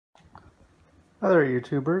Hi there,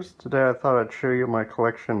 YouTubers. Today I thought I'd show you my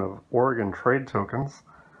collection of Oregon trade tokens.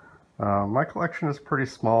 My collection is pretty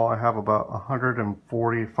small. I have about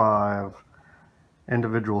 145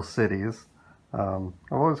 individual cities. I've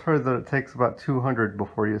always heard that it takes about 200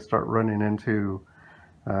 before you start running into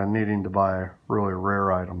needing to buy really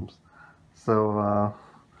rare items. So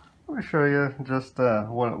let me show you just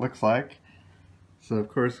what it looks like. So of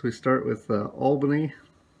course we start with Albany.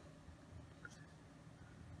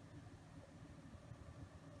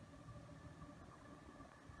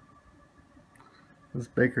 This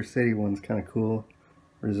Baker City one's kind of cool.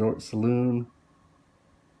 Resort Saloon,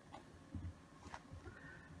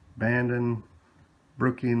 Bandon,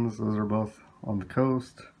 Brookings, those are both on the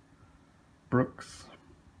coast. Brooks,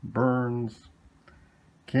 Burns,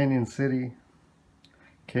 Canyon City,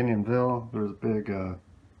 Canyonville, there's a big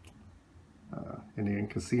Indian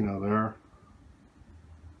casino there.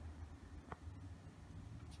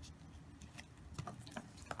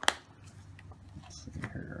 Let's see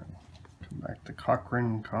here, come back to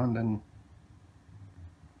Cochrane, Condon,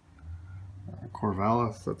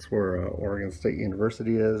 Corvallis, that's where Oregon State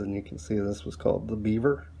University is, and you can see this was called the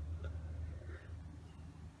Beaver.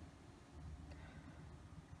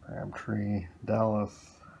 Crabtree, Dallas,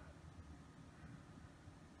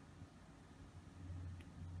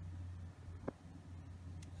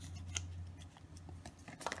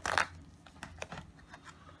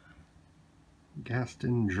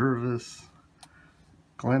 Gaston, Jervis,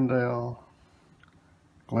 Glendale,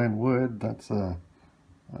 Glenwood, that's a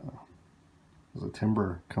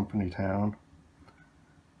timber company town.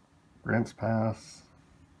 Grants Pass,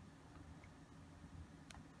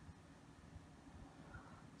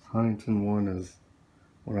 Huntington one is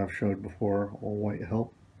one I've showed before, Old White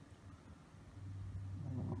Help.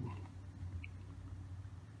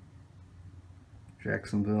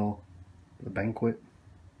 Jacksonville, the Banquet.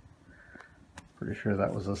 Pretty sure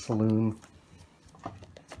that was a saloon.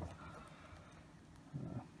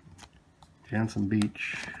 Jansen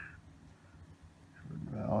Beach,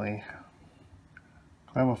 Valley,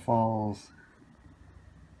 Klamath Falls,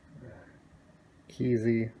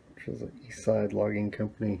 Kesey, which is an East Side logging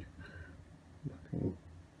company,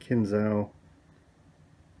 Kinzo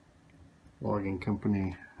logging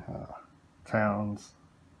company, towns,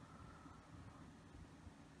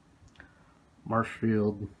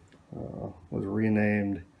 Marshfield was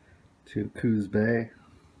renamed to Coos Bay,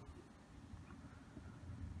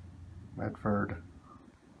 Medford,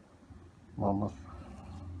 Monmouth.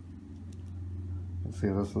 You can see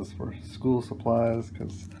this is for school supplies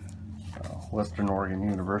because Western Oregon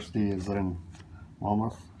University is in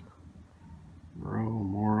Monmouth.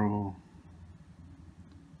 Morrow.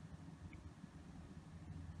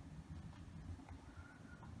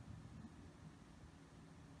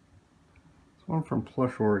 This one from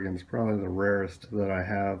Plush, Oregon is probably the rarest that I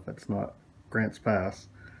have. It's not Grants Pass.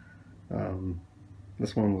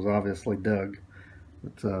 This one was obviously dug.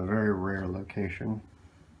 It's a very rare location.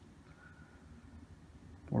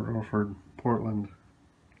 Port Orford, Portland.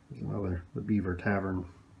 There's another, the Beaver Tavern.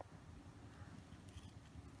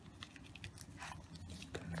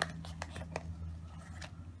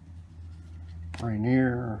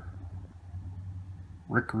 Rainier,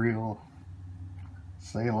 Rick Reel,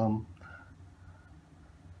 Salem.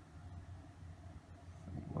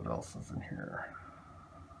 What else is in here?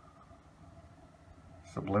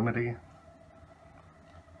 Sublimity,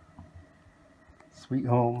 Sweet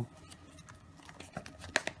Home,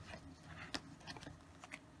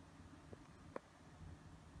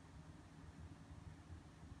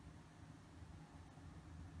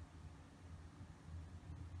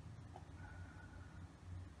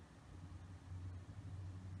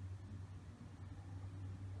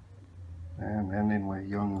 and ending with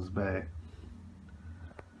Young's Bay,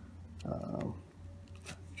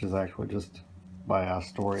 which is actually just by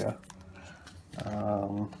Astoria.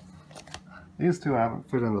 These two I haven't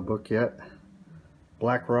fit in the book yet.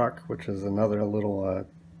 Black Rock, which is another little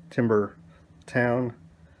timber town,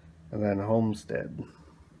 and then Homestead.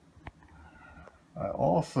 I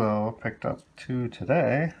also picked up two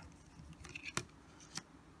today.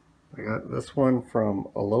 I got this one from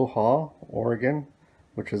Aloha, Oregon,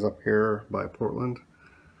 which is up here by Portland,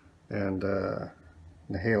 and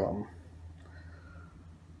Nehalem.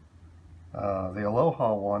 The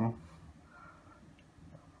Aloha one,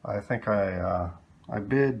 I think I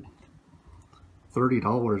bid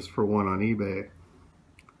 $30 for one on eBay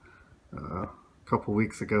a couple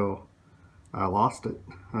weeks ago. I lost it.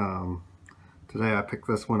 Today I picked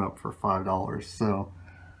this one up for $5. So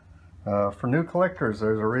for new collectors,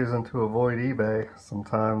 there's a reason to avoid eBay.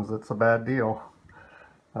 Sometimes it's a bad deal.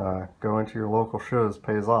 Going to your local shows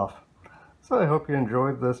pays off. So I hope you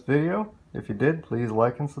enjoyed this video. If you did, please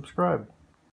like and subscribe.